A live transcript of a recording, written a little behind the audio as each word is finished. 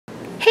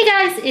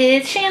guys,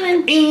 it's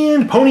Shannon.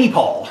 And Pony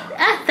Paul.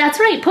 Ah, that's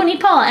right, Pony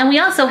Paul. And we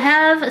also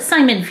have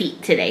Simon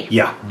feet today.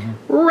 Yeah.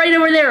 Right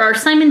over there are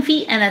Simon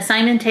feet and a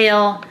Simon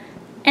tail.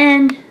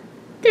 And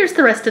there's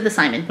the rest of the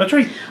Simon. That's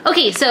right.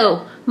 Okay,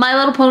 so My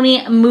Little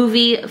Pony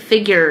movie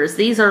figures.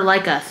 These are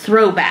like a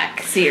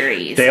throwback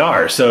series. They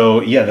are.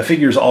 So, yeah, the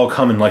figures all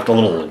come in like the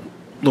little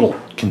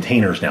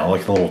containers now,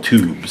 like the little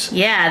tubes.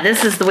 Yeah,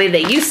 this is the way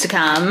they used to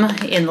come,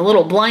 in the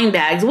little blind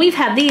bags. We've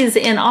had these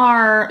in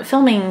our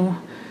filming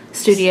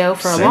studio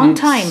for a long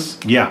time.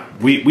 Yeah,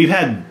 we've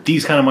had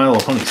these kind of My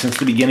Little Ponies since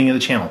the beginning of the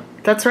channel.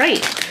 That's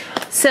right.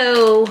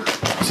 So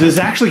this is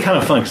actually kind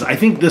of fun because I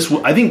think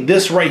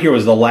this right here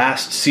was the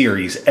last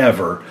series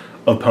ever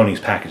of ponies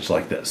packaged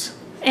like this.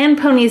 And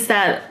ponies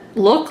that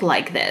look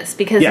like this,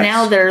 because yes.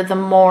 now they're the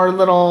more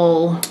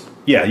little,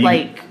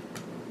 like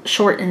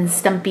short and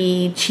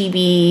stumpy,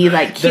 chibi,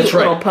 like cute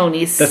little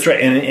ponies. That's right,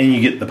 and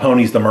you get the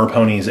ponies, the mer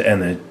ponies,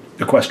 and the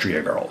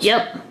Equestria girls.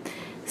 Yep.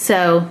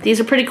 So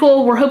these are pretty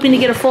cool. We're hoping to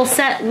get a full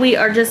set. We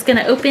are just going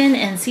to open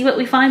and see what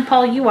we find.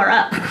 Paul, you are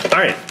up. All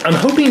right. I'm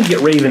hoping to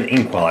get Raven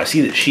Inkwell. I see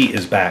that she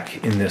is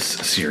back in this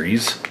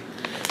series.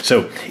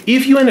 So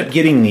if you end up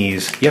getting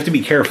these, you have to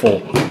be careful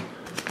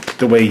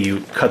the way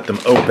you cut them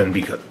open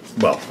because,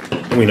 well,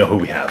 we know who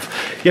we have.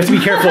 You have to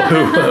be careful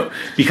who,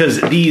 because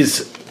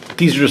these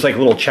are just like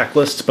little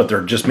checklists, but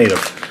they're just made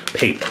of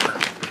paper.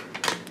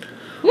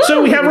 Woo!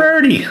 So we have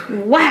Rarity.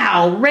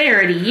 Wow,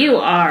 Rarity, you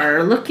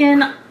are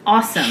looking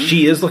awesome.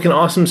 She is looking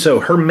awesome. So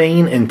her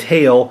mane and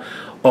tail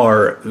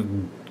are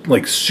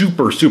like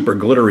super, super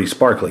glittery,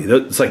 sparkly.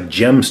 It's like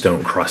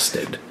gemstone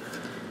crusted.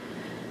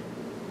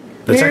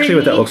 That's actually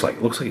what that looks like.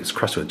 It looks like it's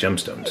crusted with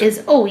gemstones.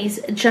 Is always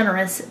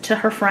generous to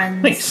her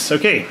friends. Nice.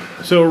 Okay.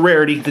 So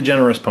Rarity, the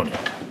generous pony.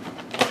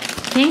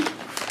 Okay.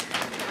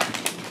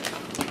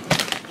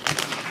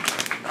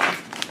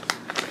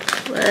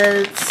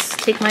 Let's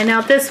take mine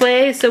out this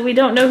way so we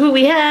don't know who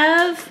we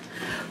have.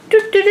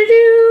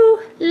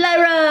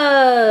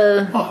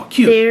 Lyra! Oh,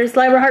 cute. There's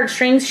Lyra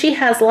Heartstrings. She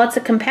has lots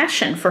of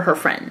compassion for her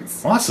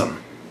friends.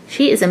 Awesome.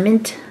 She is a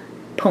mint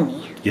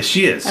pony. Yes,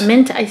 she is. A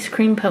mint ice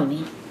cream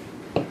pony.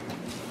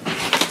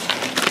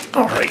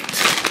 All right.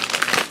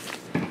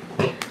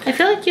 I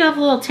feel like you have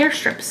little tear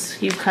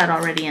strips you cut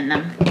already in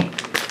them.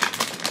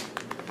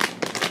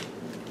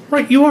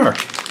 Right, you are.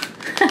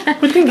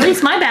 At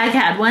least my bag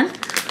had one.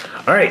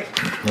 All right.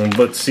 Well,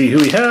 let's see who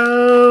we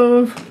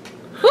have.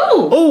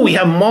 Ooh. Oh, we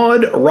have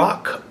Maud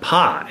Rock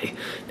Pie.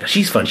 Now,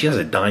 she's fun. She has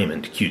a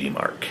diamond cutie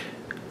mark.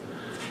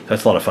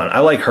 That's a lot of fun. I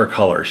like her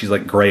color. She's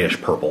like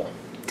grayish purple.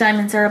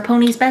 Diamonds are a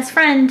pony's best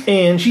friend.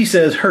 And she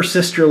says her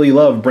sisterly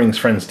love brings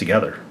friends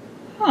together.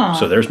 Aww.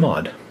 So there's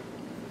Maud.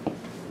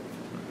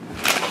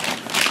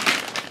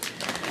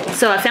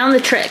 So I found the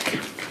trick.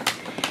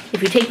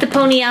 If you take the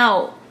pony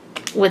out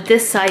with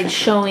this side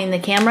showing the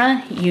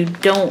camera, you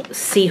don't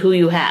see who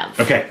you have.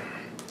 Okay.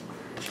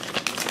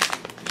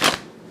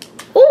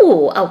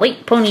 Ooh, a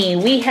white pony.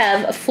 We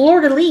have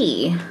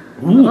Fleur-de-Lis.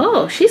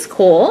 Oh, she's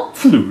cool.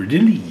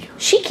 Fleur-de-Lis.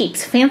 She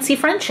keeps fancy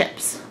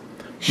friendships.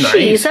 Nice.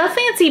 She's a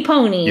fancy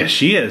pony. Yes,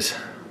 she is.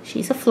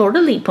 She's a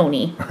Fleur-de-Lis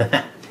pony.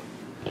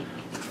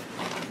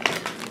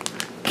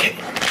 Okay,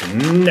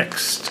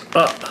 next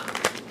up.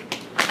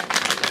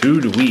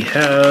 Who do we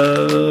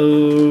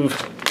have?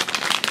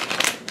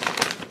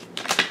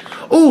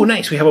 Oh,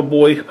 nice. We have a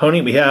boy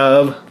pony. We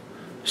have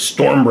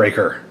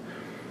Stormbreaker.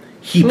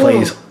 He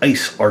plays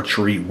ice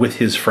archery with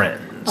his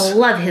friends. I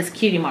love his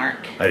cutie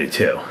mark. I do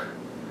too.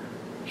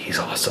 He's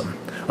awesome.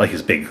 I like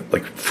his big,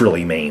 like,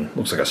 frilly mane.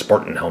 Looks like a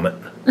Spartan helmet.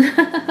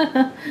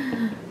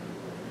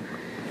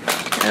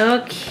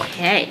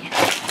 Okay.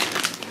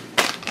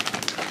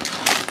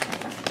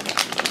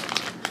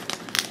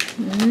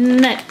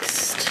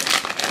 Next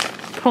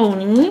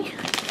pony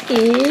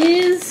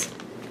is...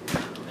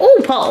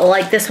 Oh, Paul,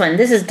 like this one.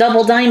 This is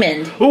Double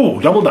Diamond.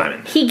 Oh, Double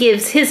Diamond. He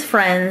gives his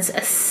friends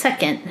a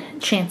second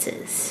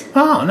chances.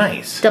 Oh,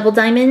 nice. Double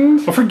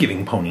Diamond. A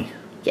forgiving pony.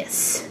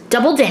 Yes.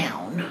 Double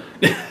down.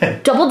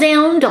 Double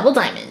down, Double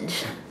Diamond.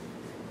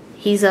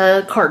 He's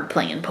a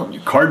card-playing pony.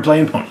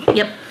 Card-playing pony.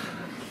 Yep.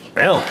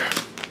 Well,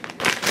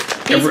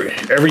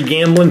 every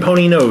gambling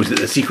pony knows that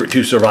the secret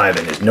to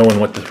surviving is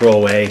knowing what to throw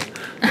away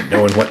and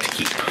knowing what to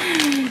keep.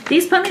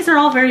 These ponies are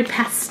all very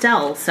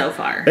pastel so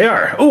far. They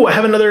are. Oh, I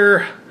have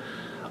another...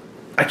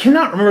 I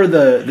cannot remember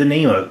the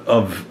name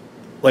of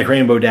like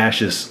Rainbow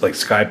Dash's like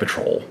Sky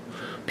Patrol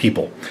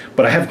people,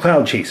 but I have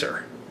Cloud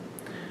Chaser.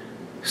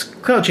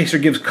 Cloud Chaser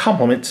gives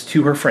compliments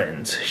to her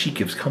friends. She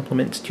gives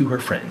compliments to her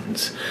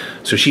friends.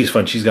 So she's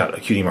fun. She's got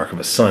a cutie mark of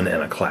a sun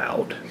and a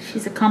cloud.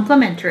 She's a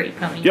complimentary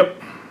pony.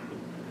 Yep.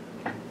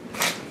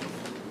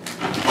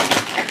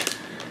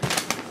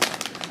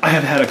 I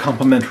have had a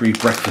complimentary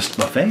breakfast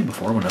buffet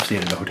before when I've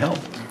stayed at a hotel.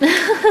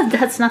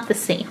 That's not the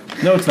same.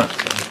 No, it's not.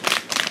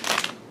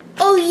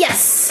 Oh,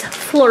 yes!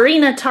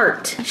 Florina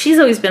Tart. She's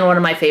always been one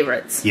of my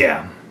favorites.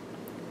 Yeah.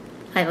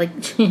 I like...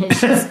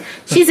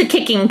 she's a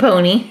kicking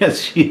pony. Yes,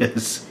 she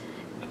is.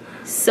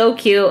 So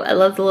cute. I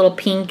love the little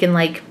pink and,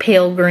 like,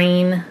 pale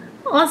green.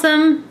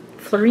 Awesome.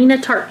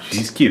 Florina Tart.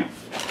 She's cute.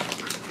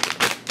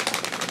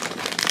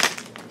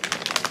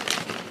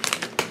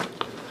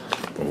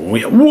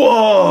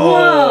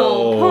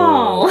 Whoa!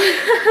 Paul.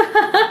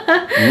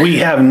 We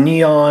have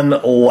neon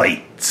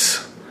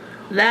lights.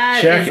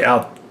 Check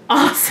out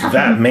awesome.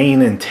 that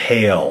mane and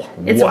tail.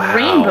 It's wow.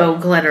 rainbow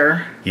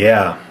glitter.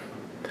 Yeah.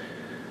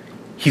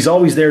 He's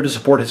always there to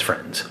support his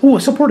friends. Ooh,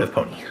 a supportive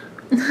pony.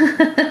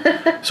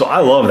 So I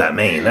love that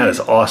mane. That is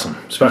awesome.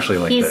 Especially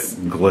like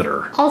the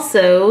glitter.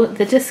 Also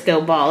the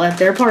disco ball at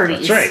their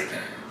parties. That's right.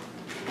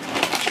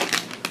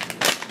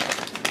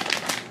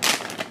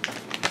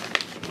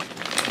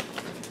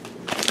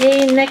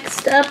 Okay,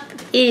 next up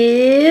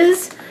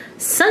is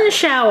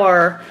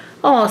Sunshower.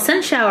 Oh,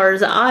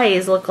 Sunshower's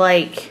eyes look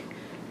like...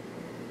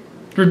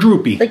 They're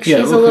droopy. Like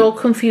she's a little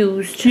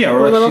confused. Yeah,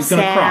 or a little she's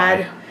gonna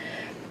sad. cry.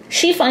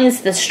 She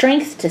finds the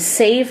strength to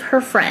save her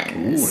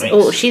friends. Ooh, nice.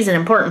 Oh, she's an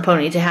important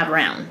pony to have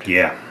around.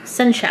 Yeah.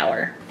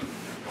 Sunshower.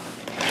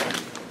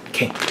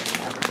 Okay.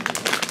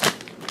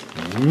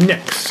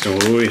 Next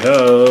we have...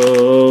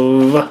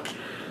 Oh,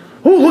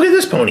 look at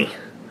this pony.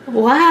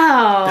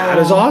 Wow. That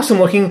is awesome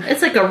looking.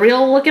 It's like a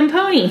real looking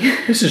pony.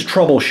 This is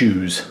Trouble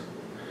Shoes.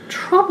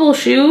 Trouble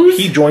Shoes?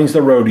 He joins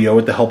the rodeo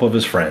with the help of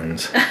his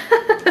friends.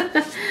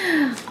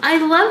 I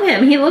love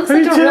him. He looks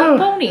like a real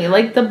pony,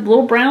 like the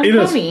little brown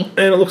pony.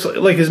 And it looks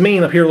like his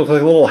mane up here looks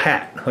like a little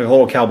hat, like a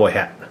little cowboy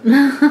hat.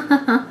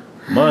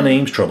 My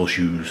name's Trouble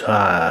Shoes.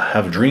 I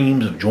have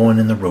dreams of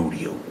joining the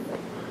rodeo.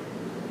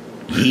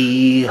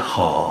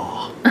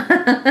 Yee-haw.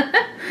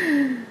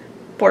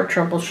 Poor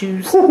Trouble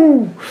Shoes.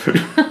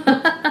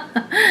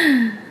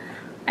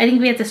 I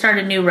think we have to start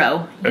a new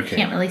row. You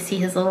can't really see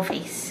his little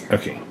face.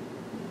 Okay.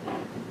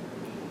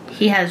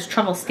 He has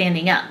trouble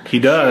standing up. He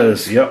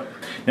does, yep.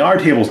 Now our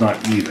table's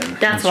not even.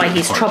 That's why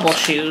he's Trouble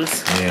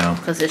Shoes. Yeah.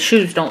 Because his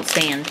shoes don't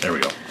stand. There we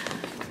go.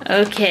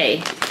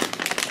 Okay.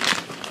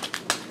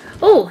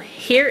 Oh,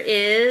 here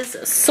is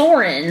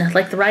Soren,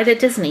 like the ride at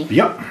Disney.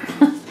 Yep.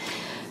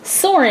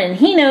 Soren,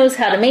 he knows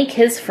how to make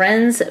his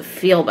friends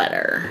feel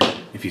better.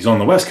 If he's on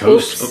the West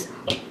Coast,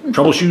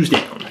 Trouble Shoes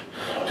down.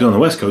 If he's on the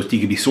West Coast, he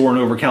could be soaring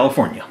over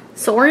California.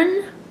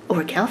 Soren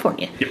over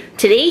California. Yep.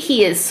 Today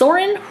he is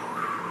soaring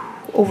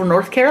over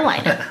North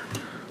Carolina.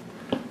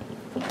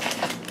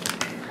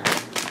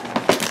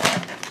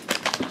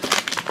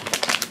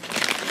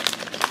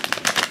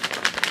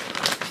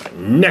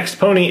 Next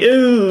pony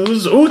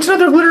is... Oh, it's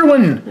another glitter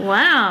one.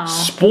 Wow.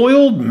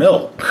 Spoiled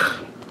Milk.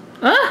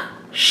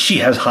 She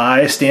has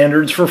high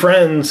standards for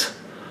friends.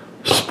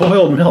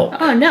 Spoiled Milk.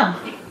 Oh, no.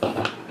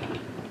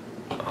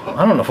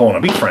 I don't know if I want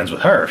to be friends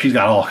with her. She's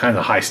got all kinds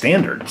of high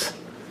standards.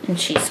 And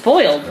she's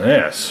spoiled.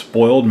 Yeah,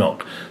 Spoiled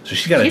Milk. So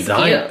she's got She's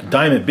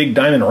a big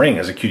diamond ring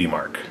as a cutie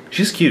mark.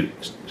 She's cute.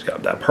 She's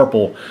got that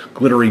purple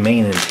glittery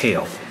mane and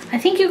tail. I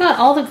think you got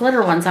all the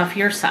glitter ones off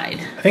your side.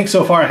 I think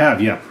so far I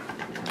have, yeah.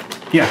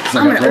 Yeah.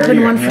 I'm going to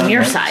open one from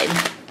your side.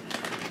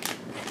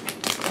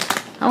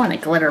 I want a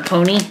glitter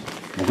pony.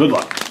 Well, good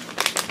luck.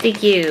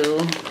 Thank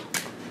you.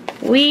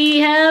 We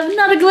have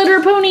not a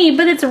glitter pony,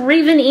 but it's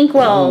Raven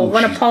Inkwell,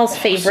 one of Paul's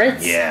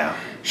favorites. Yeah.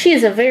 She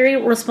is a very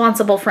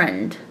responsible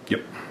friend.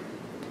 Yep.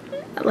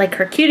 Like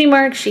her cutie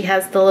mark, she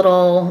has the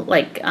little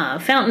like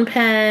fountain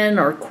pen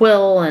or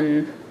quill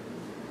and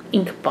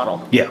ink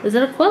bottle. Yeah. Is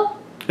it a quill?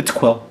 It's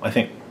quill, I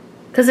think.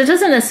 Because it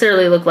doesn't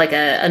necessarily look like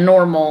a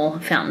normal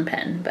fountain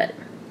pen, but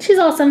she's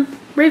awesome.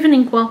 Raven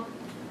Inkwell.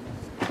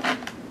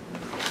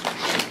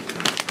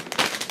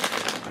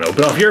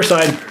 Open off your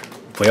side.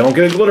 Hopefully I don't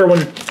get a glitter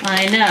one.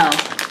 I know.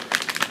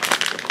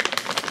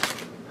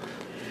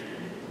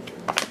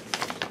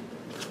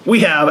 We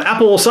have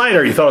apple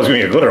cider. You thought it was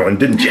going to be a glitter one,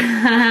 didn't you?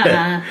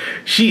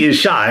 She is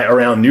shy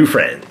around new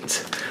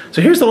friends.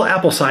 So here's the little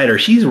apple cider.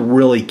 She's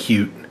really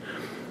cute.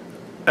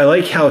 I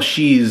like how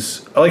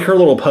I like her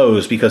little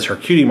pose because her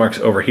cutie mark's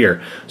over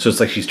here. So it's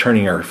like she's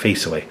turning her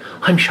face away.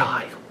 I'm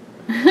shy.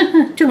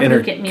 Don't And her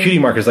look at me. cutie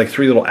mark is like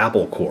 3 little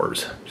apple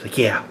cores. She's like,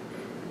 yeah,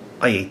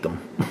 I ate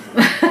them.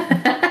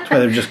 That's why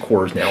they're just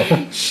cores now.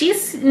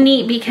 She's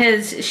neat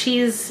because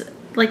she's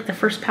like the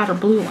first powder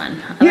blue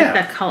one. I like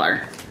that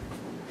color.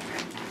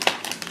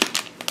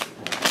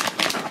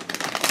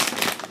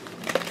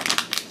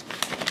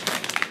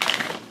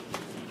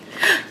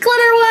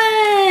 Glitter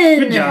one!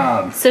 Good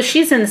job. So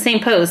she's in the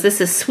same pose.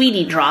 This is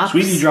Sweetie Drops.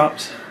 Sweetie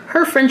Drops.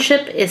 Her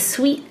friendship is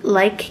sweet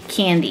like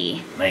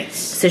candy. Nice.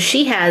 So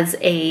she has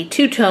a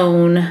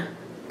two-tone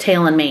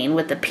tail and mane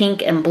with the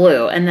pink and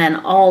blue, and then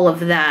all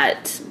of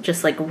that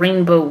just like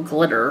rainbow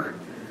glitter.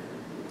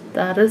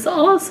 That is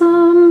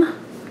awesome.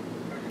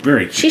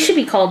 Very cute. She should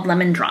be called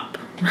Lemon Drop.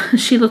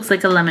 She looks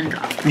like a lemon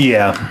drop.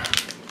 Yeah.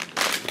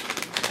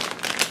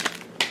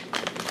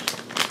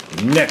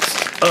 Next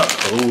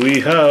up, we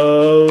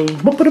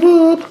have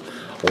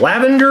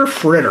Lavender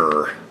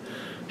Fritter.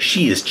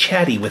 She is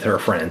chatty with her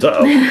friends.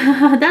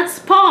 Uh-oh. That's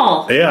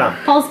Paul.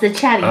 Yeah. Paul's the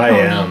chatty pony. I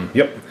am.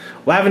 Yep.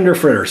 Lavender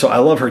Fritter. So I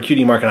love her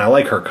cutie mark and I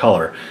like her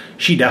color.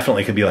 She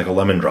definitely could be like a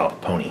lemon drop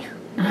pony.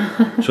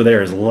 So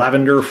there's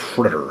Lavender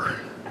Fritter.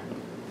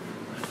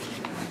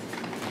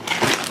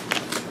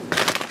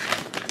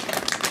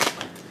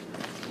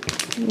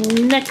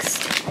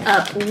 Next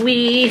up,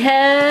 we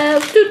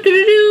have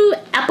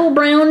Apple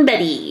Brown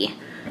Betty.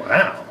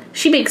 Wow.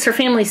 She makes her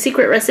family's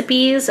secret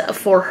recipes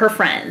for her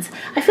friends.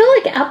 I feel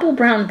like Apple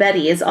Brown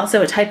Betty is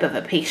also a type of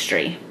a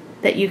pastry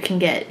that you can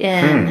get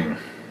in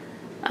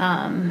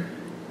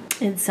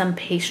some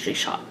pastry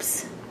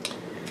shops.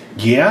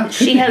 Yeah.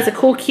 She has a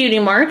cool cutie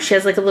mark. She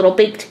has like a little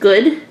baked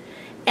good.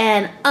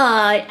 And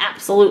I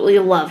absolutely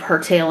love her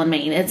tail and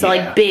mane. It's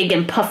like big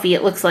and puffy.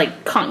 It looks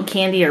like cotton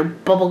candy or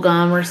bubble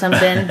gum or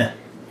something.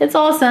 It's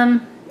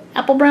awesome.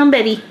 Apple Brown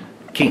Betty.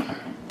 Okay.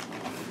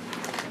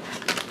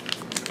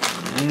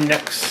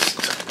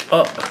 Next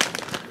up,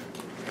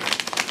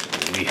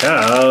 we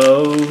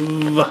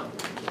have...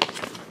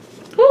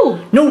 Ooh.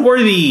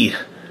 Noteworthy.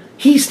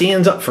 He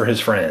stands up for his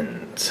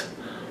friends.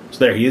 So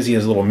there he is. He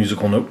has a little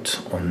musical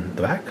note on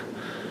the back.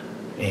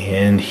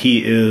 And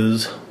he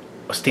is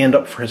a stand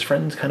up for his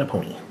friends kind of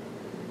pony.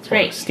 That's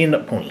right. Stand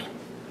up pony.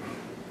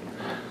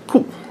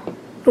 Cool.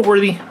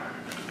 Noteworthy.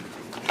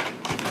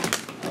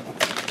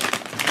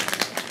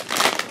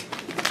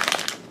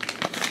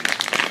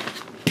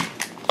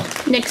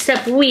 Next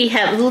up, we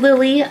have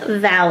Lily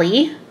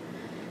Valley.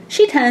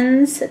 She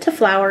tends to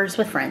flowers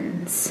with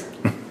friends.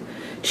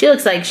 She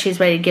looks like she's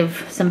ready to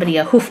give somebody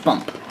a hoof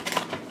bump.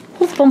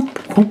 Hoof bump.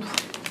 Hoof.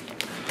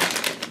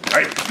 All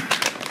right.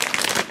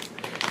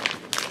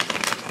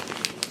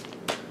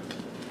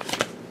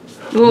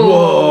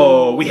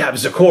 Whoa, we have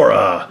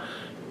Zakora.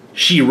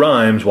 She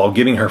rhymes while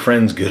giving her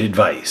friends good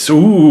advice.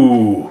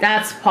 Ooh.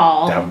 That's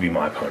Paul. That would be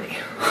my pony.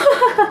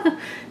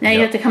 Now you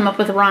have to come up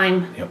with a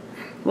rhyme. Yep.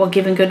 While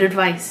giving good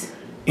advice.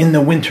 In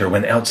the winter,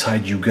 when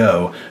outside you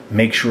go,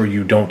 make sure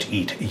you don't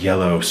eat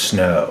yellow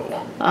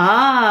snow.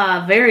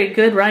 Ah, very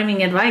good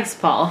rhyming advice,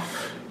 Paul.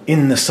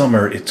 In the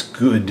summer, it's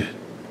good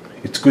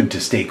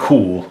to stay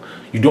cool.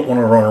 You don't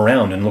want to run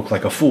around and look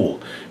like a fool.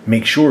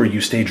 Make sure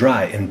you stay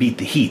dry and beat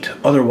the heat.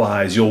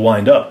 Otherwise, you'll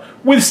wind up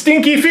with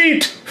stinky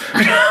feet.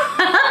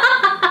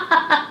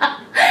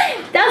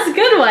 That's a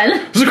good one.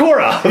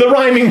 Zakora, the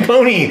rhyming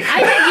pony.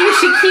 I think you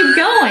should keep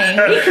going.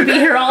 We could be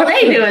here all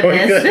day doing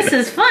this. Good. This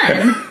is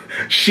fun.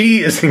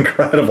 She is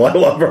incredible. I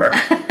love her.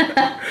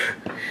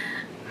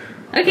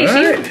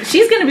 Okay,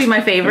 she's going to be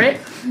my favorite.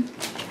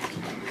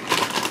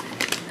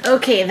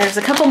 Okay, there's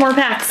a couple more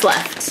packs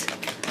left.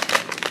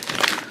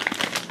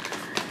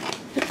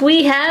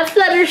 We have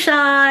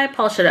Fluttershy.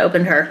 Paul should have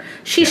opened her.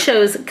 She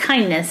shows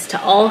kindness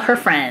to all her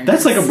friends.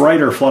 That's like a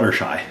brighter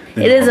Fluttershy.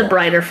 It is a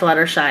brighter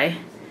Fluttershy.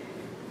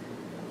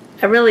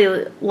 I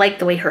really like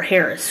the way her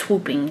hair is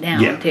swooping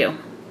down, too.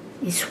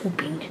 He's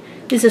swooping.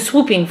 He's a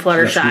swooping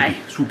Fluttershy.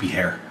 Swoopy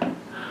hair.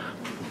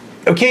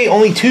 Okay,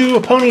 only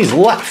 2 ponies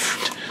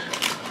left.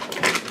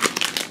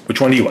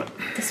 Which one do you want?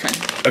 This one.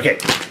 Okay.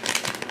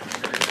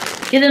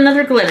 Get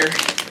another glitter.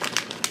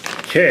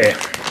 Okay.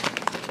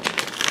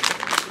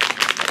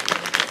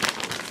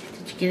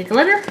 Did you get a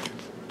glitter?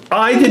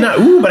 I did not.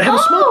 Ooh, but I have a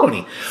small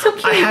pony. So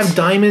cute. I have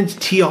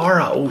Diamond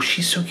Tiara. Oh,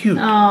 she's so cute.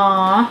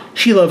 Aww.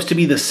 She loves to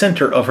be the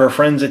center of her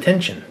friends'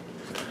 attention.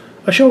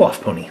 A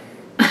show-off pony.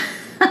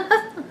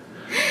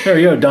 There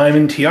we go,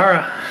 Diamond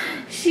Tiara.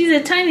 She's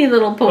a tiny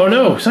little pony. Oh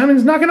no,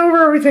 Simon's knocking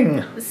over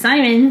everything.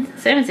 Simon's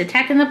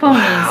attacking the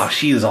ponies. Wow,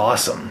 she is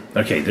awesome.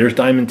 Okay, there's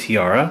Diamond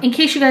Tiara. In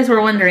case you guys were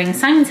wondering,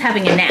 Simon's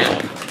having a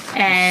nap.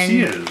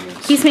 And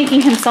he's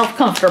making himself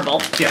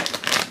comfortable. Yeah.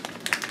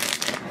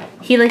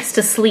 He likes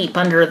to sleep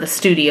under the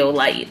studio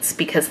lights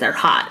because they're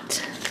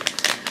hot.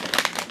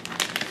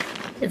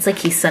 It's like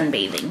he's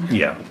sunbathing.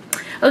 Yeah.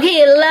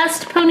 Okay,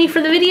 last pony for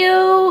the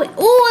video.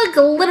 Ooh, a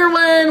glitter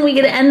one. We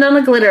get to end on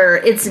a glitter.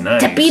 It's nice.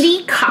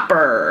 Deputy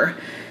Copper.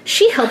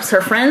 She helps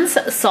her friends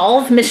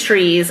solve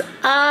mysteries.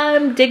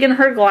 I'm digging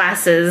her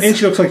glasses. And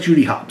she looks like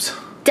Judy Hopps.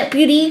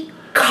 Deputy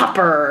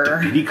Copper.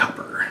 Deputy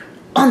Copper.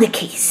 On the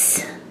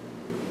case.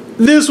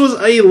 This was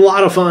a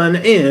lot of fun,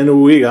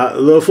 and we got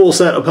the full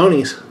set of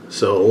ponies.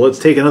 So let's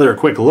take another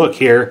quick look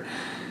here.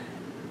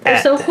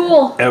 They're so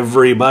cool.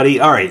 Everybody.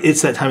 All right,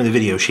 it's that time of the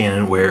video,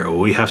 Shannon, where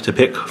we have to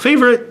pick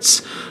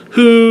favorites.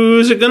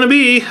 Who's it going to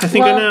be? I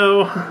think I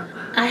know.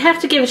 I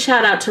have to give a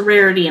shout out to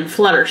Rarity and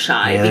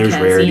Fluttershy because,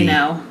 Rarity. you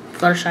know,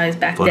 Fluttershy's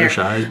back there.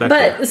 Fluttershy's back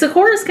there. But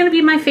Zakora's going to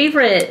be my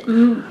favorite.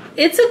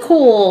 It's a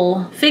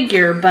cool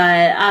figure, but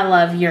I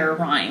love your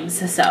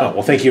rhymes. So, oh,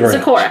 well, thank you very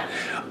Zakora.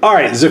 much. All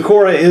right,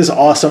 Zakora is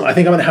awesome. I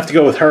think I'm going to have to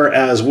go with her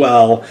as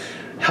well.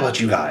 How about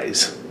you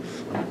guys?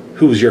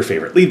 Who's your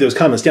favorite? Leave those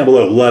comments down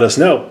below. Let us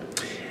know.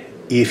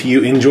 If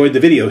you enjoyed the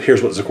video,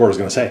 here's what Zakora's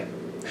going to say.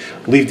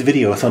 Leave the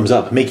video a thumbs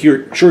up. Make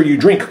sure you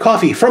drink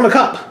coffee from a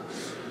cup.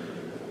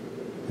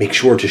 Make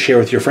sure to share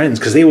with your friends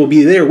because they will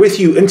be there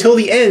with you until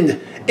the end.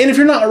 And if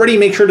you're not already,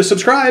 make sure to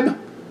subscribe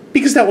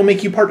because that will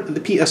make you part of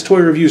the PS Toy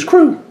Reviews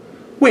crew.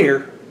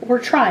 We're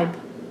a tribe.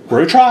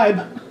 We're a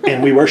tribe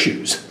and we wear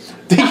shoes.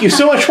 Thank you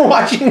so much for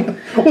watching.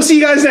 We'll see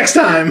you guys next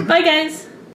time. Bye, guys.